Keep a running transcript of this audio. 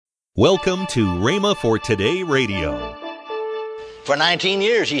Welcome to Rhema for Today Radio. For 19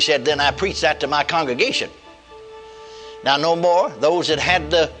 years, he said, then I preached that to my congregation. Now no more. Those that had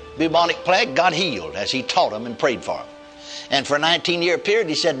the bubonic plague got healed as he taught them and prayed for them. And for a 19-year period,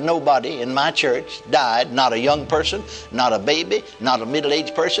 he said, nobody in my church died, not a young person, not a baby, not a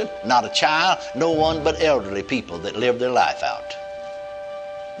middle-aged person, not a child, no one but elderly people that lived their life out.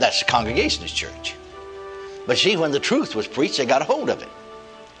 That's the Congregationalist church. But see, when the truth was preached, they got a hold of it.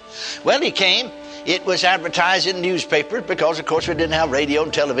 Well, he came. It was advertised in newspapers because, of course, we didn't have radio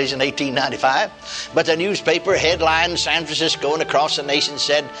and television in 1895. But the newspaper headline in San Francisco and across the nation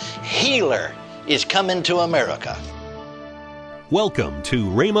said, Healer is coming to America. Welcome to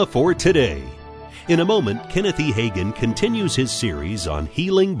Rhema for Today. In a moment, Kenneth E. Hagin continues his series on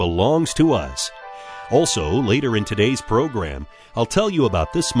Healing Belongs to Us. Also, later in today's program, I'll tell you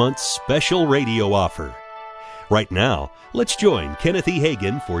about this month's special radio offer. Right now, let's join Kenneth E.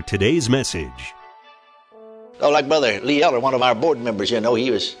 Hagin for today's message. Oh, like Brother Lee Eller, one of our board members,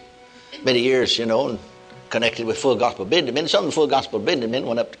 he was many years, connected with Full Gospel Benjamin. Some of the Full Gospel Benjamin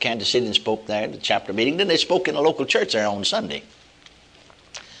went up to Kansas City and spoke there at the chapter meeting. Then they spoke in a local church there on Sunday.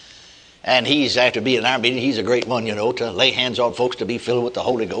 And he's, after being in our meeting, he's a great one, to lay hands on folks to be filled with the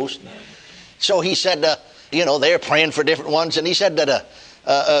Holy Ghost. So he said, they're praying for different ones. And he said that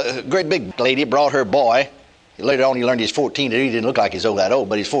a great big lady brought her boy. Later on, he learned he's 14. He didn't look like he's that old,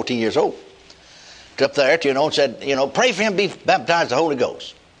 but he's 14 years old. Up there, and said, pray for him to be baptized in the Holy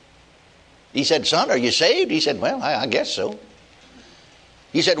Ghost. He said, son, are you saved? He said, well, I guess so.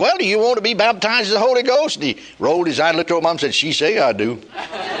 He said, well, do you want to be baptized in the Holy Ghost? And he rolled his eye and looked over mom and said, she say I do.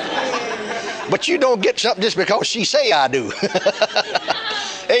 But you don't get something just because she say I do.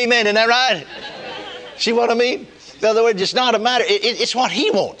 Amen, isn't that right? See what I mean? In other words, it's not a matter, it's what he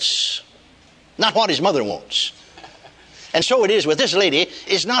wants, not what his mother wants. And so it is with this lady.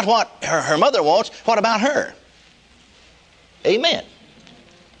 It's not what her mother wants. What about her? Amen.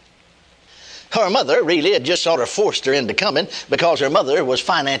 Her mother really had just sort of forced her into coming because her mother was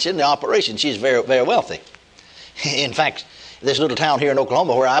financing the operation. She's very, very wealthy. In fact, this little town here in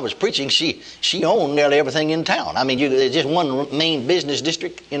Oklahoma where I was preaching, she owned nearly everything in town. I mean, there's just one main business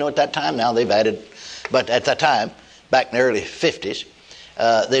district, at that time. Now they've added, but at that time, back in the early 50s,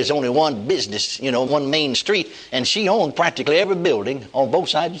 there's only one business, one main street, and she owned practically every building on both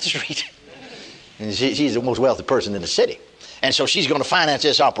sides of the street. And she's the most wealthy person in the city. And so she's going to finance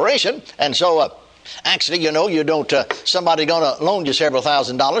this operation. And so actually, you don't, somebody going to loan you several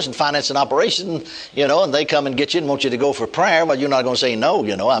 $1,000s and finance an operation, and they come and get you and want you to go for prayer. Well, you're not going to say no,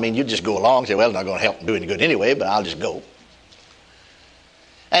 I mean, you just go along and say, well, it's not going to help them do any good anyway, but I'll just go.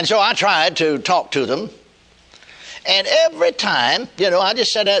 And so I tried to talk to them. And every time, I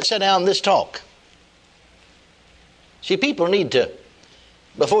just sat down this talk. See, people need to,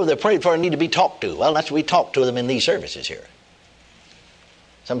 before they're prayed for, need to be talked to. Well, that's what we talk to them in these services here.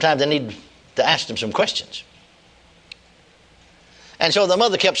 Sometimes they need to ask them some questions. And so the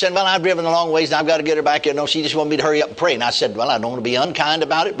mother kept saying, well, I've driven a long ways and I've got to get her back. She just wanted me to hurry up and pray. And I said, well, I don't want to be unkind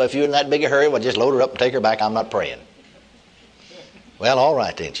about it, but if you're in that big a hurry, well, just load her up and take her back. I'm not praying. Well, all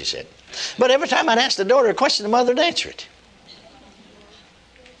right then, she said. But every time I'd ask the daughter a question, the mother would answer it.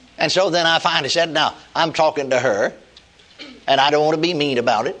 And so then I finally said, now, I'm talking to her, and I don't want to be mean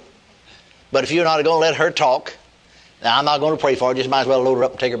about it. But if you're not going to let her talk, now I'm not going to pray for her. Just might as well load her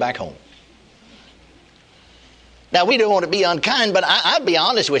up and take her back home. Now, we don't want to be unkind, but I'll be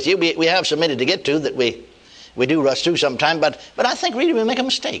honest with you. We have some minute to get to that we do rush through sometime, but I think really we make a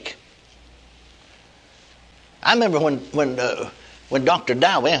mistake. I remember when Dr.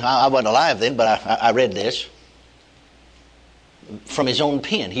 Dowie, I wasn't alive then, but I read this from his own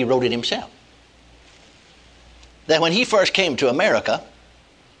pen. He wrote it himself. That when he first came to America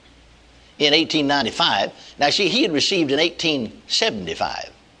in 1895, now see, he had received in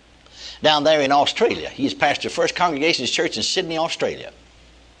 1875 down there in Australia. He's pastored the First Congregationalist Church in Sydney, Australia.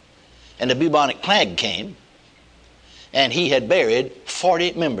 And the bubonic plague came, and he had buried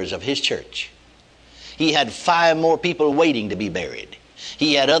 40 members of his church. He had 5 more people waiting to be buried.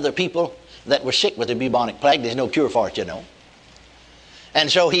 He had other people that were sick with the bubonic plague. There's no cure for it,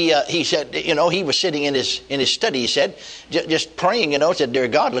 And so he said, he was sitting in his study. He said, just praying, said, dear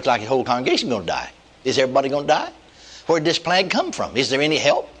God, looks like the whole congregation going to die. Is everybody going to die? Where did this plague come from? Is there any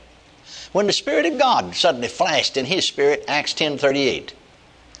help? When the Spirit of God suddenly flashed in his spirit, Acts 10:38.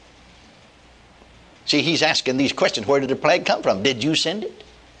 See, he's asking these questions. Where did the plague come from? Did you send it?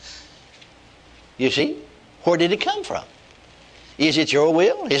 You see? Where did it come from? Is it your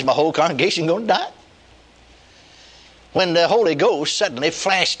will? Is my whole congregation going to die? When the Holy Ghost suddenly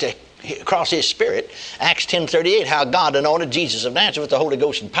flashed across his spirit, Acts 10:38, how God anointed Jesus of Nazareth with the Holy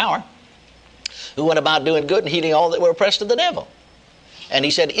Ghost and power, who went about doing good and healing all that were oppressed of the devil. And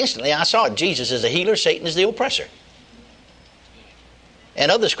he said, instantly I saw it. Jesus is the healer, Satan is the oppressor.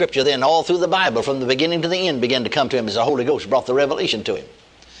 And other scripture then, all through the Bible, from the beginning to the end, began to come to him as the Holy Ghost brought the revelation to him.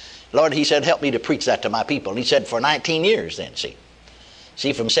 Lord, he said, help me to preach that to my people. And he said, for 19 years then,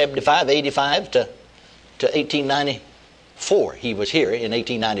 see, from 75, 85 to 1894, he was here in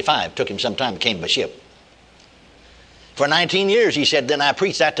 1895. Took him some time, came by ship. For 19 years, he said, then I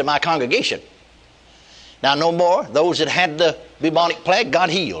preached that to my congregation. Now no more, those that had the bubonic plague got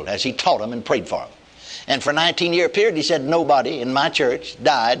healed as he taught them and prayed for them. And for a 19-year period, he said, nobody in my church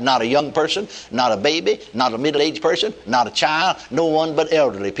died, not a young person, not a baby, not a middle-aged person, not a child, no one but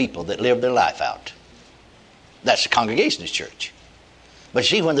elderly people that lived their life out. That's the Congregationalist church. But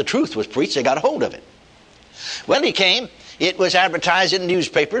see, when the truth was preached, they got a hold of it. Well, he came. It was advertised in the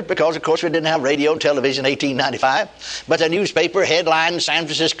newspaper because, of course, we didn't have radio and television in 1895. But the newspaper headline in San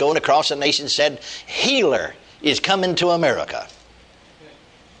Francisco and across the nation said, healer is coming to America.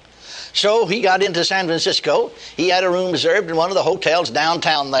 So he got into San Francisco. He had a room reserved in one of the hotels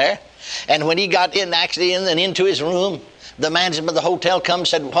downtown there. And when he got in, actually into his room, the management of the hotel come and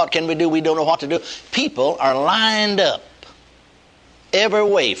said, what can we do? We don't know what to do. People are lined up every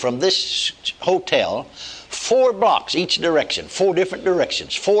way from this hotel, 4 blocks each direction, 4 different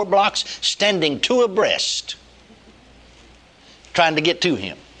directions, 4 blocks standing 2 abreast, trying to get to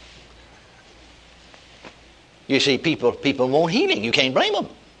him. You see, people want healing. You can't blame them.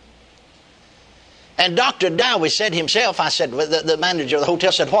 And Dr. Dowie said himself, I said, the manager of the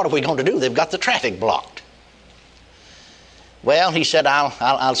hotel said, what are we going to do? They've got the traffic blocked. Well, he said,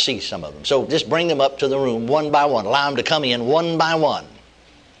 I'll see some of them. So just bring them up to the room one by one. Allow them to come in one by one.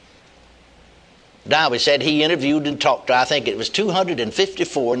 Dowie said he interviewed and talked to, I think it was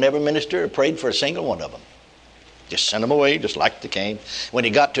 254, never ministered or prayed for a single one of them. Just sent them away just like they came. When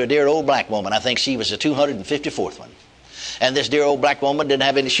he got to a dear old black woman, I think she was the 254th one. And this dear old black woman didn't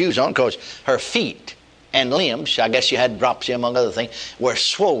have any shoes on because her feet and limbs, I guess she had dropsy among other things, were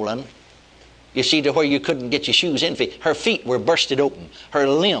swollen. You see, to where you couldn't get your shoes in. Her feet were bursted open. Her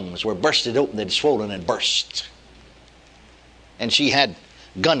limbs were bursted open. They'd swollen and burst. And she had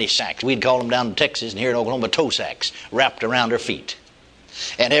gunny sacks. We'd call them down in Texas and here in Oklahoma, toe sacks wrapped around her feet.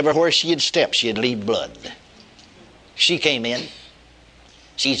 And everywhere she had stepped, she'd leave blood. She came in.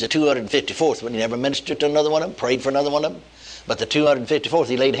 She's the 254th one. He never ministered to another one of them, prayed for another one of them. But the 254th,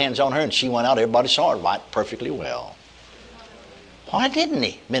 he laid hands on her and she went out. Everybody saw her right perfectly well. Why didn't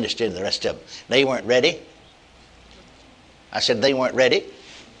he minister to the rest of them? They weren't ready. I said they weren't ready.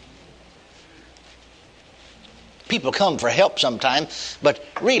 People come for help sometimes, but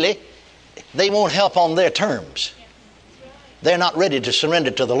really, they won't help on their terms. They're not ready to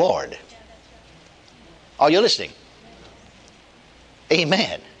surrender to the Lord. Are you listening?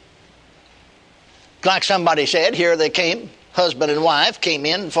 Amen. Like somebody said, here they came, husband and wife came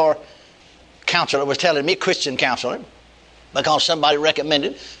in for counselor, was telling me, Christian counselor, because somebody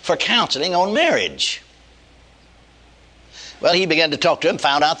recommended for counseling on marriage. Well, he began to talk to them,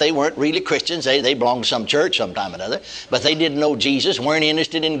 found out they weren't really Christians. They belonged to some church sometime or another, but they didn't know Jesus, weren't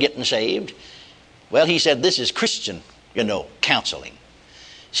interested in getting saved. Well, he said, this is Christian, counseling.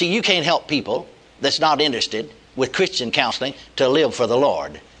 See, you can't help people that's not interested with Christian counseling to live for the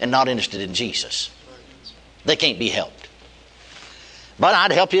Lord and not interested in Jesus. They can't be helped. But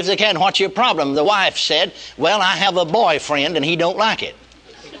I'd help you if they can. What's your problem? The wife said, well, I have a boyfriend and he don't like it.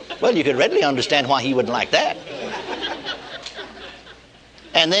 Well, you could readily understand why he wouldn't like that.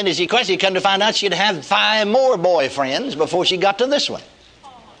 And then as he questioned, he come to find out she'd had 5 more boyfriends before she got to this one.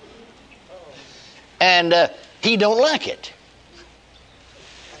 And he don't like it.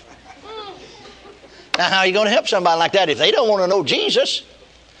 Now, how are you going to help somebody like that? If they don't want to know Jesus,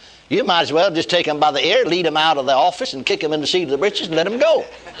 you might as well just take them by the ear, lead them out of the office, and kick them in the seat of the britches and let them go.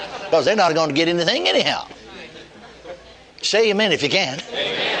 Because they're not going to get anything anyhow. Say amen if you can.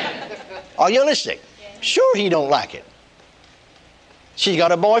 Amen. Are you listening? Sure, he don't like it. She's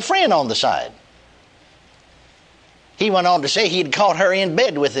got a boyfriend on the side. He went on to say he'd caught her in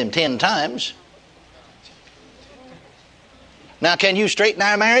bed with him 10 times. Now, can you straighten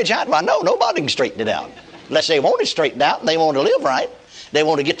our marriage out? Well, no, nobody can straighten it out. Unless they want it straightened out and they want to live right. They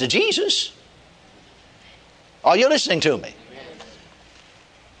want to get to Jesus. Are you listening to me?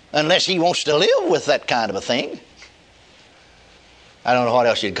 Unless he wants to live with that kind of a thing. I don't know what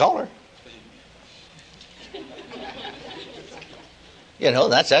else you'd call her.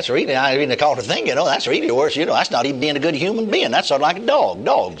 That's really, I mean, they call it a thing, that's really worse, that's not even being a good human being. That's sort of like a dog,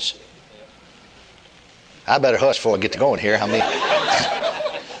 dogs. I better hush before I get to going here.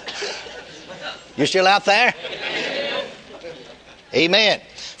 You still out there? Amen.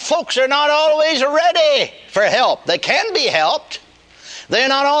 Folks are not always ready for help. They can be helped. They're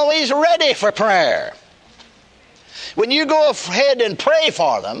not always ready for prayer. When you go ahead and pray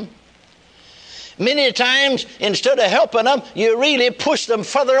for them, many times, instead of helping them, you really push them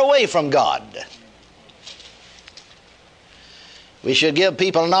further away from God. We should give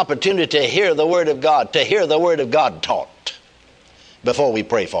people an opportunity to hear the Word of God, to hear the Word of God taught before we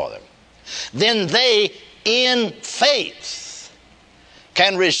pray for them. Then they, in faith,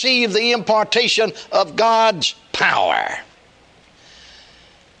 can receive the impartation of God's power.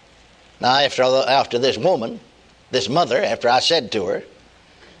 Now, after this woman, this mother, after I said to her,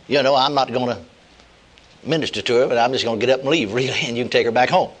 you know, I'm not going to minister to her, but I'm just going to get up and leave, really, and you can take her back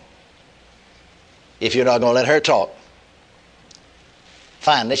home. If you're not going to let her talk.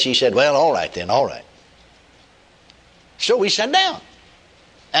 Finally, she said, well, all right then, all right. So we sat down.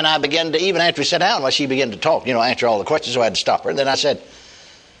 And I began to, even after we sat down, she began to talk, you know, answer all the questions, so I had to stop her. And then I said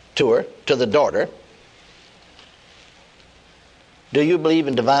to her, to the daughter, do you believe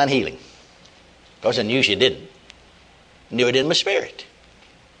in divine healing? Because I knew she didn't. I knew it in my spirit.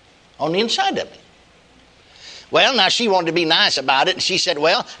 On the inside of me. Well, now she wanted to be nice about it, and she said,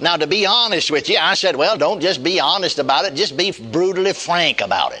 well, now to be honest with you, I said, well, don't just be honest about it, just be brutally frank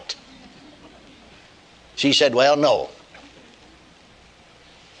about it. She said, well, no.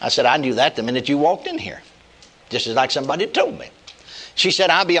 I said, I knew that the minute you walked in here, just as like somebody had told me. She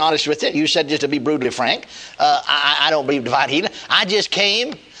said, I'll be honest with you. You said just to be brutally frank. I don't believe divine healing. I just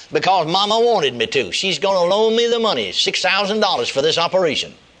came because Mama wanted me to. She's going to loan me the money, $6,000 for this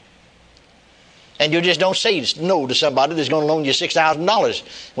operation. And you just don't say no to somebody that's going to loan you $6,000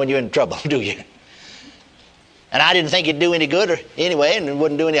 when you're in trouble, do you? And I didn't think it'd do any good or anyway, and it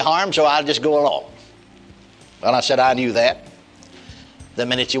wouldn't do any harm, so I'll just go along. Well, I said, I knew that the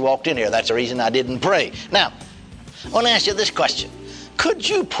minute you walked in here. That's the reason I didn't pray. Now, I want to ask you this question. Could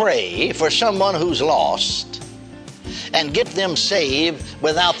you pray for someone who's lost and get them saved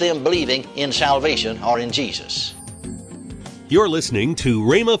without them believing in salvation or in Jesus? You're listening to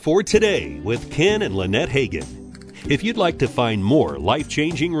Rhema for Today with Ken and Lynette Hagin. If you'd like to find more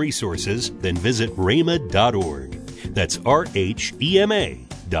life-changing resources, then visit rhema.org. That's RHEMA.org.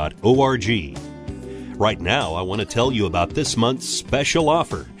 Right now, I want to tell you about this month's special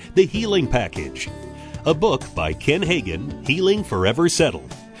offer, the Healing Package. A book by Ken Hagin, Healing Forever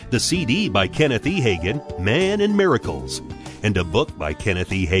Settled. The CD by Kenneth E. Hagin, Man and Miracles. And a book by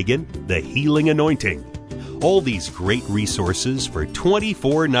Kenneth E. Hagin, The Healing Anointing. All these great resources for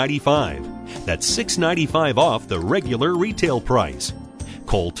 $24.95. That's $6.95 off the regular retail price.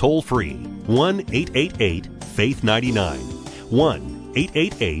 Call toll-free 1-888-FAITH-99.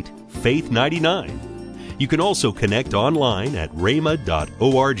 1-888-FAITH-99. You can also connect online at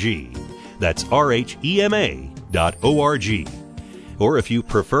rhema.org. That's RHEMA.org. Or if you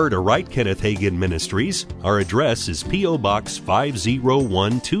prefer to write Kenneth Hagin Ministries, our address is P.O. Box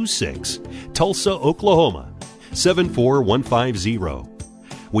 50126, Tulsa, Oklahoma, 74150.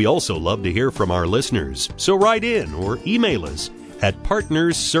 We also love to hear from our listeners, so write in or email us at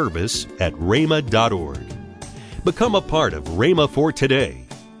partnersservice@rhema.org. Become a part of Rhema for Today.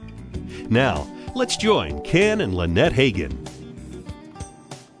 Now, let's join Ken and Lynette Hagin.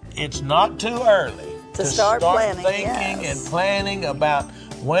 It's not too early to start planning, thinking and planning about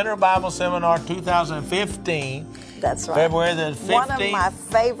Winter Bible Seminar 2015. That's right. February the 15th. One of my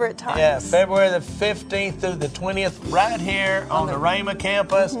favorite times. Yeah, February the 15th through the 20th, right here on the Rhema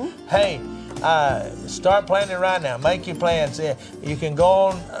campus. Mm-hmm. Hey, start planning right now. Make your plans. You can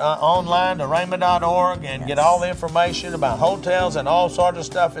go online to rhema.org and get all the information about hotels and all sorts of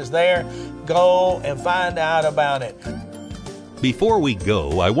stuff is there. Go and find out about it. Before we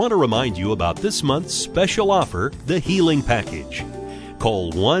go, I want to remind you about this month's special offer, the Healing Package.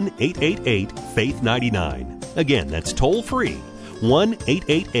 Call 1-888-FAITH-99. Again, that's toll-free,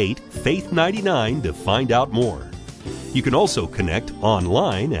 1-888-FAITH-99 to find out more. You can also connect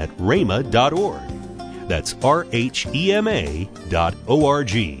online at rhema.org. That's RHEMA.org,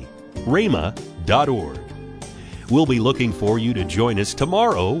 rhema.org. We'll be looking for you to join us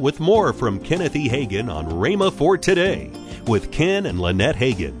tomorrow with more from Kenneth E. Hagin on Rhema for Today with Ken and Lynette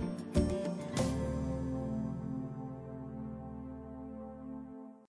Hagin.